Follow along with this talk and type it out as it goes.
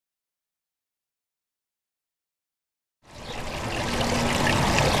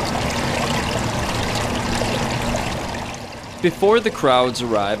Before the crowds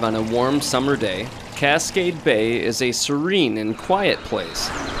arrive on a warm summer day, Cascade Bay is a serene and quiet place.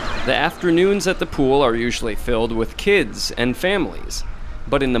 The afternoons at the pool are usually filled with kids and families,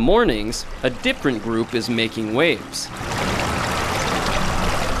 but in the mornings, a different group is making waves.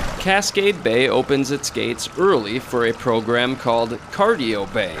 Cascade Bay opens its gates early for a program called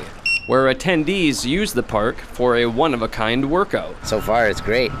Cardio Bay, where attendees use the park for a one-of-a-kind workout. So far, it's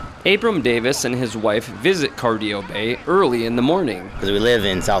great. Abram Davis and his wife visit Cardio Bay early in the morning. Because we live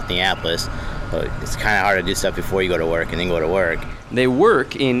in South Minneapolis, but it's kind of hard to do stuff before you go to work and then go to work. They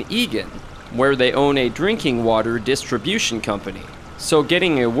work in Eagan, where they own a drinking water distribution company. So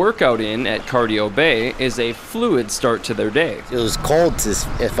getting a workout in at Cardio Bay is a fluid start to their day. It was cold,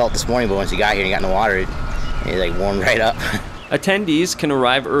 it felt this morning, but once you got here and you got in the water, it like warmed right up. Attendees can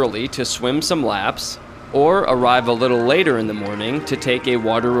arrive early to swim some laps, or arrive a little later in the morning to take a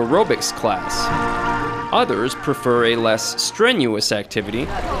water aerobics class. Others prefer a less strenuous activity,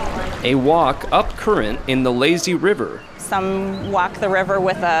 a walk up current in the lazy river. Some walk the river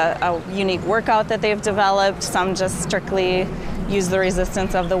with a unique workout that they've developed. Some just strictly use the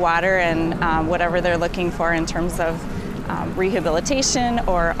resistance of the water and whatever they're looking for in terms of rehabilitation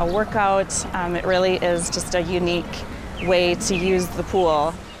or a workout. It really is just a unique way to use the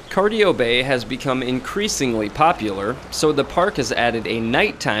pool. Cardio Bay has become increasingly popular, so the park has added a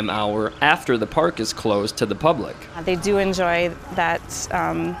nighttime hour after the park is closed to the public. They do enjoy that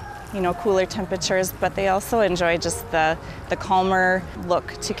cooler temperatures, but they also enjoy just the calmer look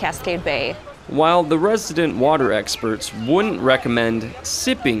to Cascade Bay. While the resident water experts wouldn't recommend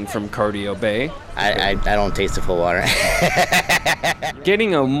sipping from Cardio Bay, I don't taste the full water.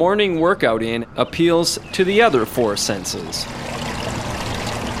 getting a morning workout in appeals to the other four senses.